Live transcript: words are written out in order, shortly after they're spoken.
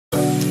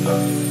It's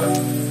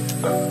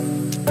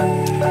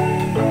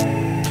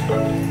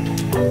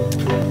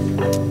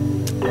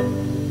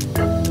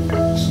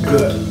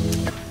good.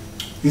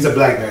 These are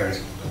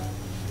blackberries.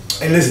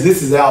 And listen,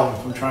 this is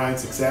Alvin from Trying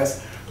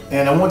Success.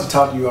 And I want to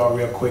talk to you all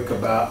real quick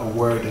about a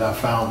word that I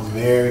found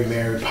very,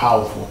 very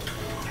powerful.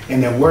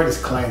 And that word is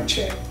claim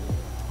check.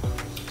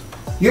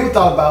 You ever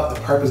thought about the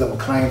purpose of a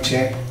claim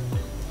check?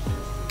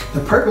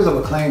 The purpose of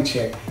a claim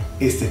check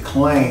is to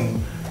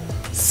claim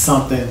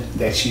something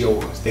that's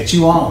yours, that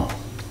you own,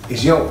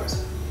 is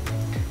yours.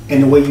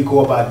 And the way you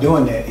go about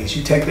doing that is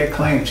you take that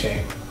claim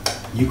check,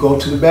 you go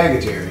to the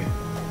baggage area,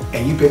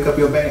 and you pick up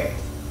your bag.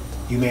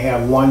 You may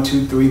have 1,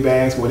 2, 3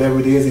 bags, whatever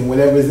it is, and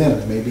whatever is in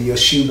it. Maybe your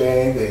shoe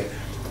bag,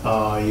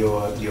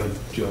 your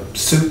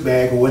suit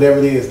bag, or whatever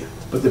it is.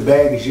 But the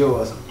bag is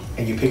yours,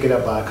 and you pick it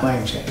up by a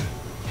claim check.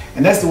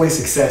 And that's the way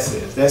success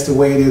is. That's the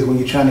way it is when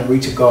you're trying to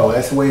reach a goal.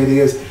 That's the way it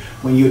is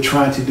when you're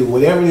trying to do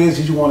whatever it is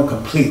that you want to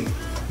complete.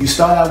 You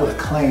start out with a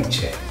claim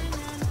check.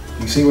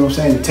 You see what I'm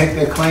saying? You take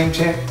that claim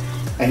check,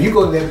 and you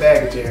go to that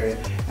baggage area,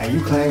 and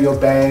you claim your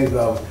bag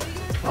of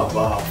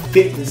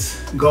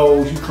fitness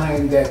goals. You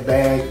claim that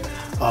bag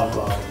of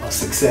a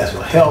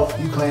successful health.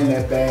 You claim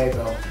that bag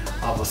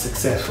of a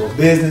successful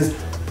business,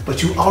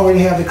 but you already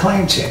have the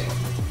claim check.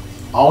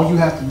 All you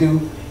have to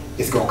do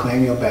is go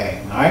claim your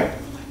bag, all right?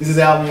 This is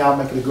Alvin. Y'all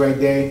make it a great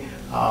day.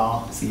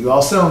 See you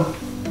all soon.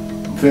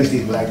 Finish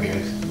these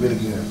blackberries, really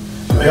good.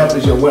 Your health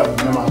is your wealth.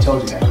 Remember I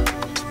told you that.